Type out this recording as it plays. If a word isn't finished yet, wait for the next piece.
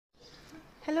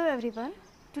Hello everyone.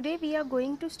 Today we are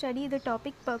going to study the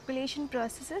topic percolation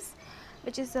processes,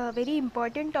 which is a very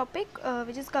important topic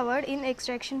which is covered in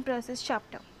extraction process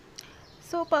chapter.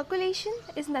 So percolation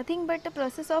is nothing but the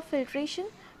process of filtration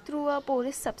through a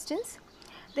porous substance.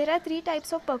 There are three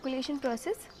types of percolation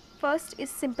process. First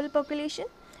is simple percolation,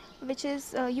 which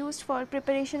is used for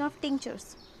preparation of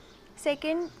tinctures.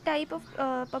 Second type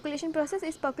of percolation process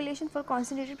is percolation for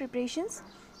concentrated preparations.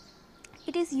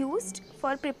 It is used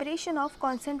for preparation of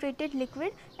concentrated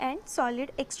liquid and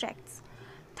solid extracts.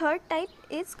 Third type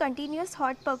is continuous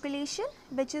hot percolation,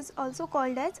 which is also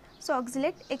called as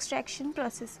Soxhlet extraction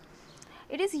process.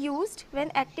 It is used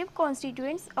when active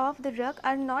constituents of the drug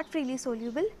are not freely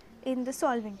soluble in the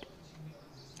solvent.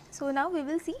 So now we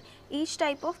will see each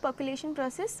type of percolation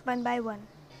process one by one.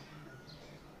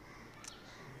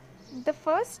 The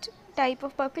first type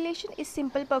of percolation is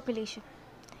simple percolation.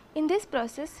 In this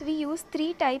process, we use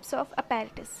three types of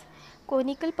apparatus: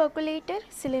 conical percolator,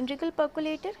 cylindrical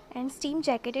percolator and steam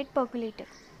jacketed percolator.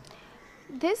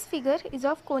 This figure is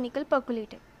of conical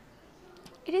percolator.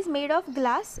 It is made of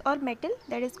glass or metal,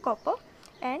 that is copper,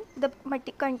 and the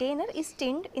container is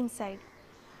tinned inside.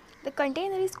 The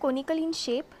container is conical in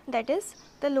shape, that is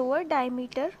the lower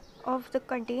diameter of the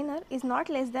container is not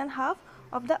less than half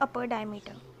of the upper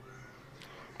diameter.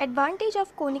 Advantage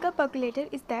of conical percolator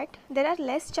is that there are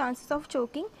less chances of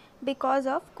choking because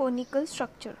of conical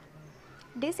structure.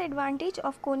 Disadvantage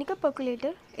of conical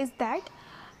percolator is that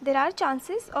there are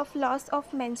chances of loss of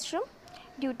menstruum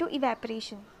due to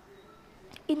evaporation.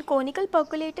 In conical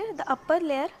percolator, the upper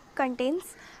layer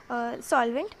contains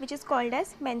solvent, which is called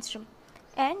as menstruum,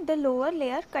 and the lower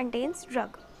layer contains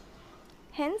drug.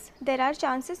 Hence, there are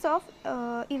chances of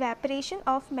evaporation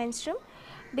of menstruum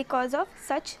because of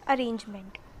such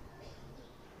arrangement.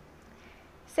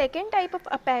 Second type of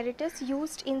apparatus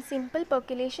used in simple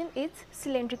percolation is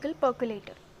cylindrical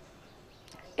percolator.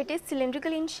 It is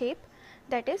cylindrical in shape,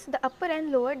 that is the upper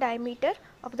and lower diameter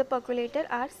of the percolator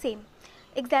are same.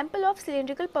 Example of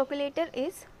cylindrical percolator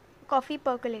is coffee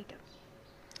percolator.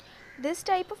 This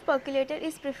type of percolator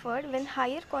is preferred when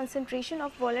higher concentration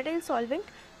of volatile solvent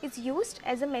is used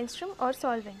as a menstruum or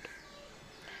solvent.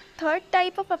 Third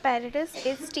type of apparatus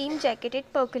is steam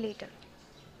jacketed percolator.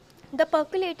 The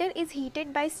percolator is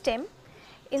heated by steam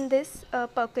in this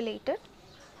percolator.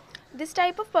 This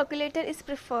type of percolator is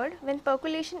preferred when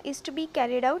percolation is to be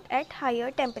carried out at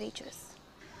higher temperatures.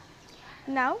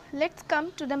 Now let's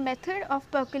come to the method of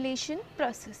percolation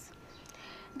process.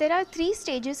 There are three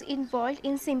stages involved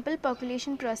in simple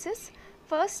percolation process.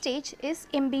 First stage is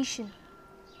imbibition.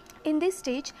 In this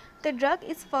stage, the drug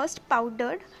is first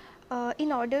powdered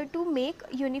in order to make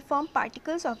uniform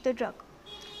particles of the drug.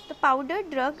 The powdered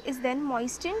drug is then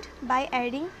moistened by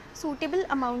adding suitable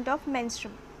amount of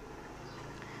menstruum.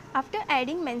 After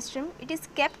adding menstruum, it is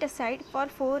kept aside for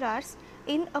 4 hours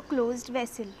in a closed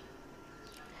vessel.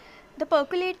 The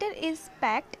percolator is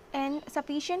packed and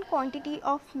sufficient quantity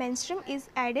of menstruum is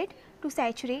added to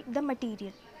saturate the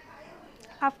material.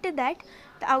 After that,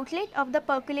 the outlet of the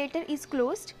percolator is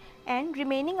closed and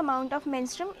remaining amount of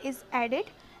menstruum is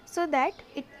added so that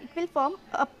it will form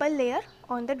an upper layer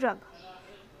on the drug.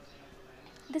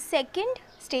 The second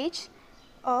stage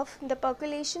of the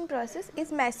percolation process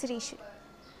is maceration.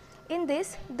 In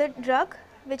this, the drug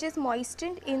which is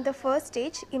moistened in the first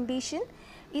stage, imbibition,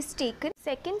 is taken.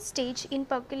 Second stage in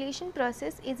percolation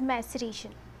process is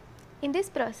maceration. In this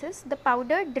process, the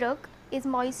powdered drug is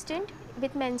moistened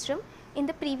with menstruum in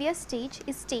the previous stage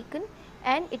is taken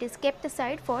and it is kept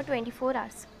aside for 24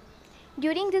 hours.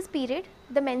 During this period,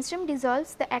 the menstruum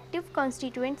dissolves the active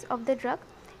constituents of the drug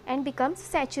and becomes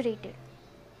saturated.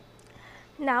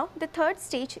 Now, the third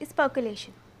stage is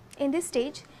percolation. In this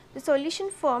stage, the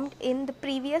solution formed in the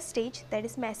previous stage, that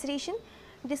is maceration,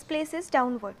 displaces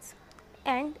downwards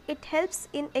and it helps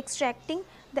in extracting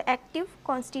the active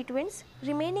constituents,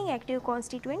 remaining active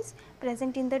constituents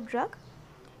present in the drug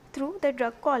through the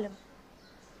drug column.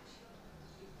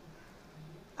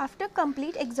 After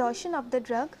complete exhaustion of the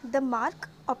drug, the mark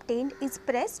obtained is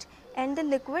pressed and the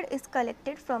liquid is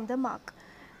collected from the mark.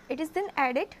 It is then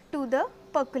added to the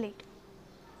percolate.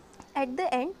 At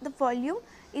the end, the volume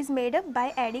is made up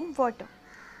by adding water.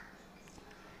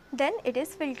 Then it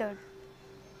is filtered.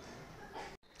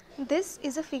 This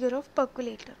is a figure of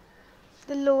percolator.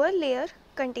 The lower layer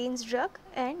contains drug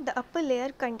and the upper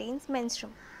layer contains menstruum.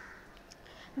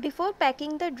 Before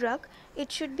packing the drug, it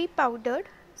should be powdered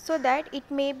so that it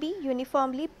may be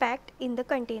uniformly packed in the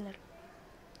container.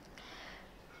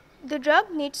 The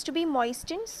drug needs to be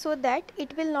moistened so that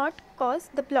it will not cause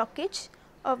the blockage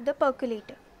of the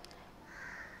percolator.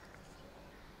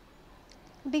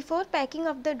 Before packing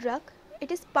of the drug,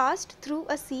 it is passed through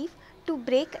a sieve to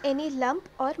break any lump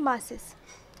or masses.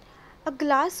 A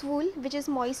glass wool which is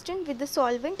moistened with the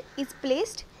solvent is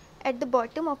placed at the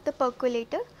bottom of the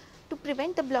percolator to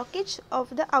prevent the blockage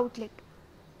of the outlet.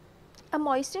 A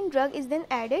moistened drug is then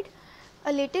added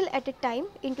a little at a time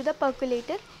into the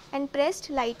percolator and pressed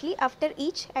lightly after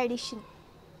each addition.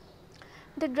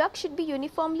 The drug should be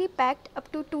uniformly packed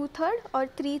up to 2/3 or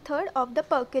 3/3 of the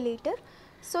percolator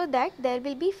so that there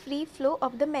will be free flow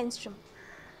of the menstruum.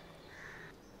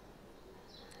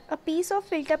 A piece of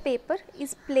filter paper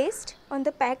is placed on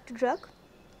the packed drug.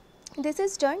 This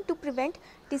is done to prevent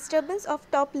disturbance of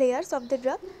top layers of the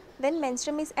drug when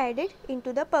menstruum is added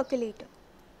into the percolator.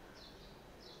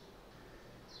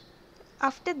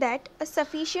 After that, a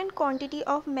sufficient quantity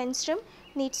of menstruum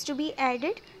needs to be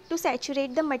added to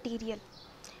saturate the material.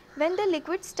 When the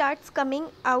liquid starts coming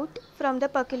out from the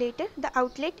percolator, the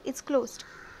outlet is closed.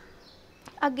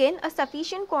 Again, a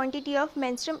sufficient quantity of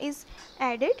menstruum is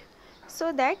added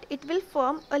so that it will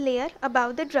form a layer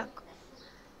above the drug.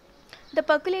 The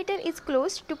percolator is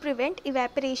closed to prevent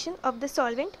evaporation of the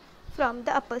solvent from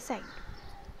the upper side.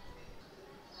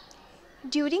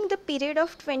 During the period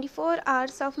of 24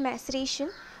 hours of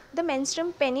maceration, the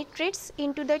menstruum penetrates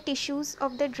into the tissues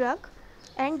of the drug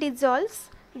and dissolves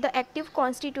the active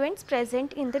constituents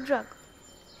present in the drug.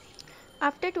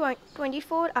 After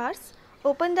 24 hours,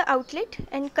 open the outlet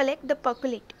and collect the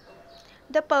percolate.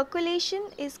 The percolation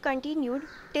is continued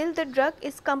till the drug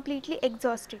is completely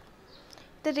exhausted.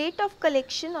 The rate of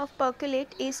collection of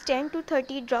percolate is 10 to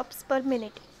 30 drops per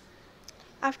minute.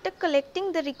 After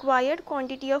collecting the required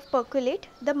quantity of percolate,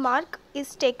 the mark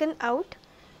is taken out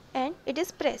and it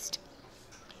is pressed.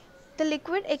 The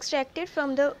liquid extracted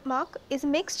from the mark is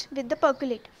mixed with the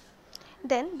percolate.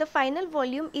 Then the final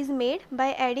volume is made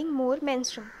by adding more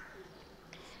menstruum.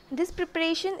 This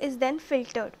preparation is then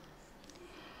filtered.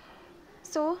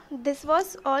 So this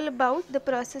was all about the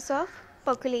process of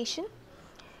percolation.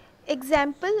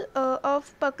 Example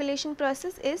of percolation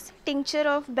process is tincture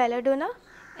of belladonna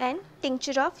and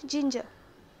tincture of ginger.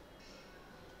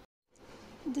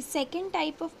 The second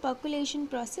type of percolation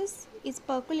process is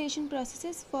percolation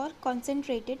processes for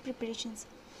concentrated preparations.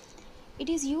 It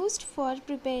is used for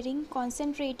preparing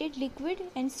concentrated liquid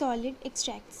and solid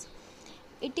extracts.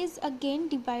 It is again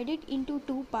divided into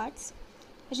two parts: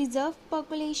 reserve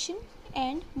percolation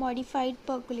and modified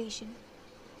percolation.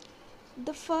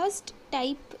 The first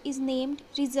type is named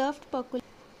reserved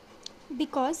percolation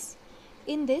because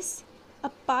in this a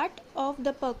part of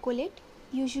the percolate,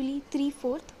 usually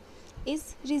 3/4,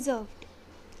 is reserved,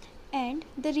 and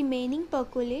the remaining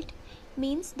percolate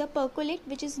means the percolate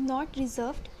which is not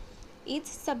reserved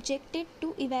is subjected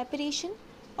to evaporation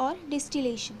or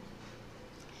distillation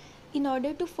in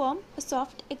order to form a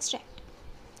soft extract.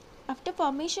 After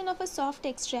formation of a soft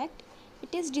extract,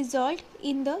 it is dissolved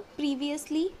in the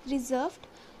previously reserved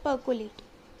percolate,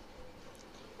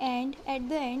 and at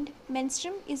the end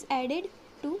menstruum is added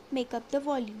to make up the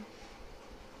volume.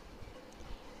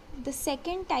 The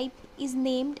second type is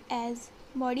named as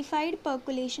modified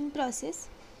percolation process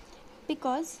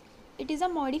because it is a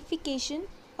modification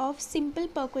of simple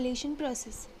percolation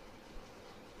process.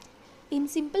 In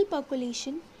simple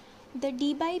percolation, the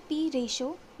D by P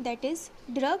ratio, that is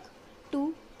drug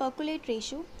to percolate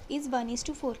ratio, is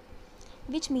 1:4,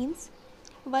 which means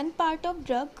 1 part of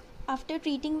drug after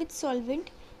treating with solvent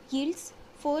yields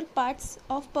 4 parts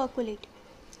of percolate,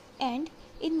 and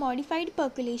in modified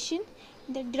percolation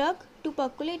the drug to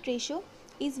percolate ratio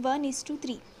is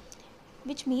 1:3,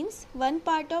 which means 1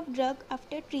 part of drug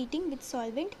after treating with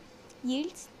solvent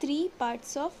yields 3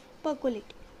 parts of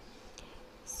percolate.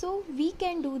 So we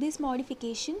can do this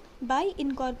modification by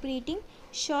incorporating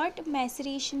short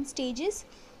maceration stages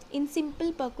in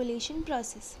simple percolation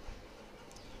process.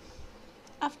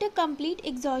 After complete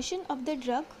exhaustion of the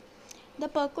drug, the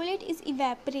percolate is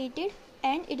evaporated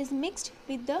and it is mixed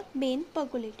with the main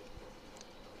percolate.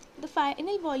 The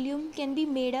final volume can be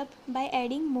made up by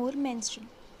adding more menstruum.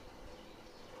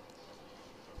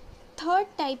 Third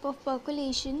type of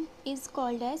percolation is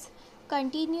called as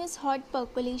continuous hot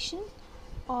percolation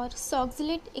or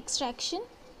soxylate extraction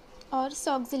or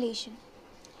soxylation.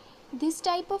 This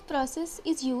type of process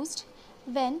is used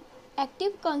when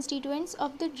active constituents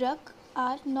of the drug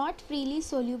are not freely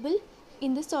soluble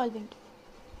in the solvent.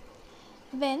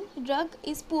 When drug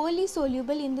is poorly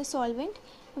soluble in the solvent,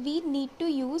 we need to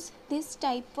use this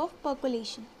type of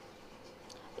percolation.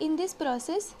 In this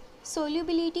process,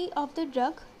 solubility of the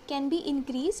drug can be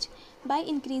increased by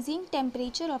increasing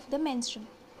temperature of the menstruum.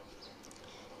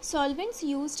 Solvents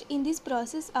used in this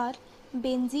process are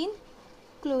benzene,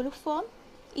 chloroform,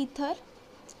 ether,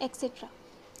 etc.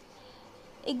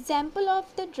 Example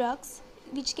of the drugs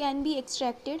which can be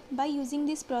extracted by using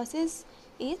this process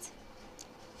is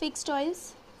fixed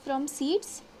oils from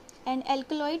seeds and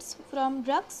alkaloids from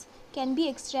drugs can be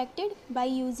extracted by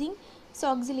using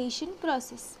soxylation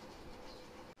process.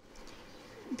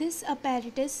 This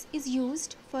apparatus is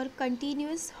used for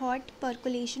continuous hot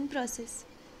percolation process.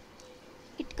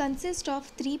 It consists of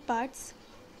three parts.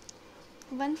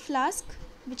 One flask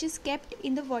which is kept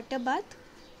in the water bath.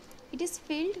 It is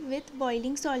filled with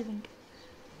boiling solvent.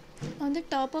 On the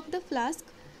top of the flask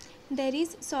there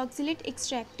is soxylate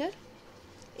extractor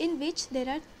in which there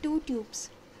are two tubes.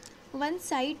 One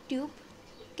side tube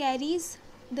carries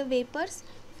the vapors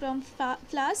from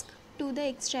flask to the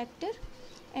extractor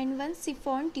and one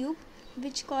siphon tube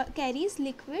which carries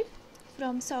liquid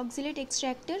from soxylate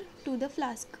extractor to the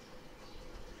flask.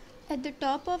 At the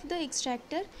top of the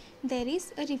extractor there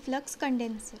is a reflux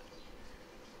condenser.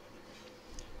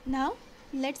 Now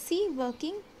let's see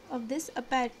working of this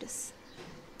apparatus.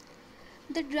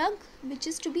 The drug which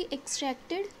is to be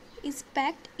extracted is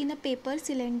packed in a paper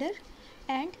cylinder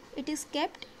and it is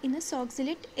kept in a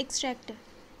soxylate extractor.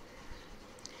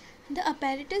 The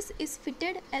apparatus is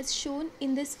fitted as shown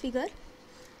in this figure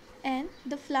and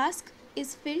the flask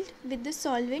is filled with the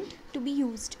solvent to be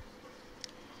used.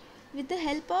 With the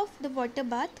help of the water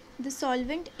bath, the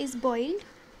solvent is boiled.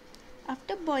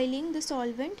 After boiling the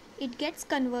solvent, it gets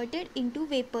converted into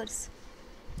vapors.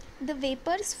 The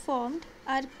vapors formed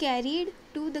are carried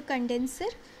to the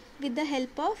condenser with the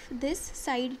help of this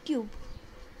side tube.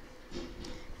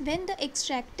 When the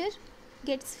extractor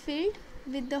gets filled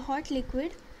with the hot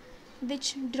liquid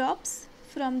which drops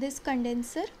from this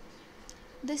condenser,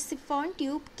 the siphon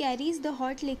tube carries the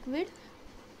hot liquid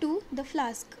to the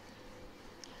flask.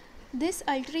 This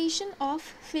alteration of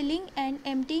filling and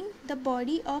emptying the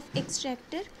body of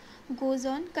extractor goes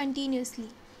on continuously.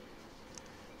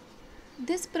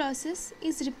 This process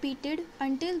is repeated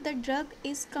until the drug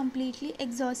is completely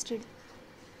exhausted.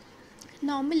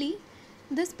 Normally,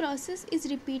 this process is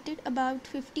repeated about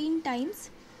 15 times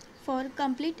for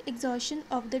complete exhaustion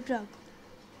of the drug.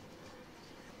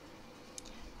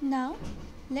 Now,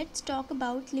 let's talk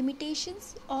about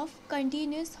limitations of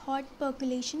continuous hot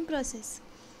percolation process.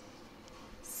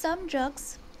 Some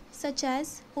drugs such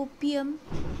as opium,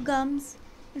 gums,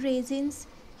 resins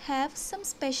have some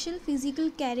special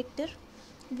physical character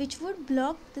which would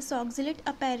block the soxylate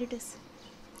apparatus,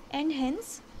 and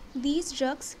hence these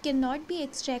drugs cannot be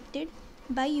extracted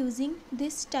by using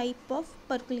this type of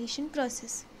percolation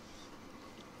process.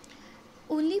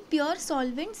 Only pure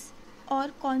solvents or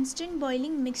constant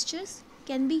boiling mixtures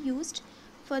can be used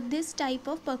for this type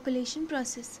of percolation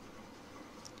process.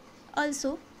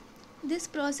 Also, this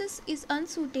process is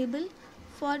unsuitable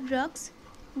for drugs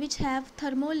which have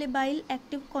thermolabile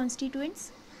active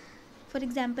constituents, for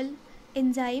example,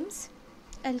 enzymes,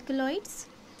 alkaloids,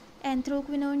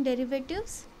 anthraquinone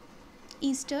derivatives,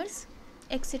 esters,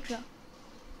 etc.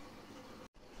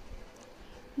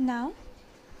 Now,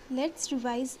 let's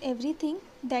revise everything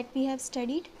that we have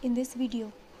studied in this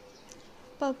video.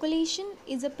 Percolation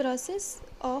is a process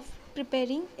of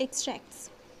preparing extracts.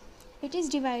 It is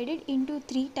divided into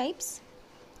three types: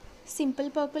 simple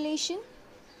percolation,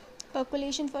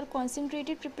 percolation for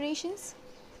concentrated preparations,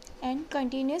 and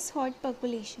continuous hot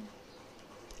percolation.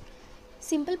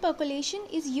 Simple percolation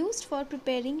is used for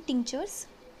preparing tinctures.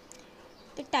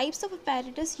 The types of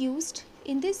apparatus used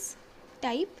in this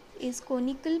type is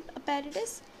conical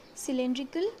apparatus,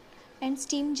 cylindrical, and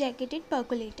steam jacketed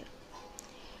percolator.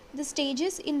 The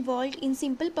stages involved in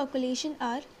simple percolation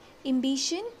are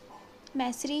imbition,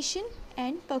 maceration,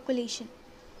 and percolation.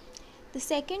 The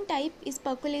second type is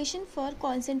percolation for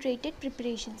concentrated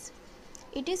preparations.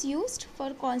 It is used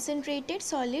for concentrated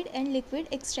solid and liquid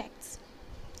extracts.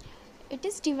 It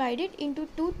is divided into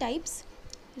two types: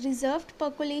 reserved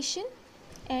percolation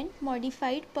and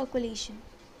modified percolation.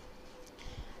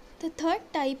 The third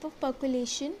type of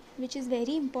percolation, which is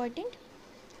very important,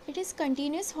 it is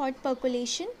continuous hot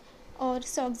percolation or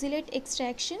soxylate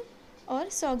extraction or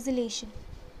soxylation.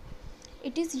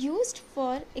 It is used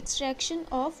for extraction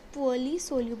of poorly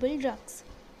soluble drugs.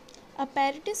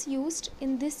 Apparatus used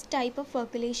in this type of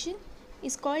percolation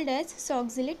is called as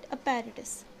soxylate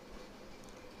apparatus.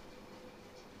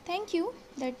 Thank you.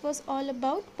 That was all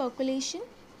about percolation.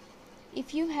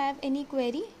 If you have any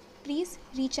query, please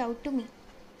reach out to me.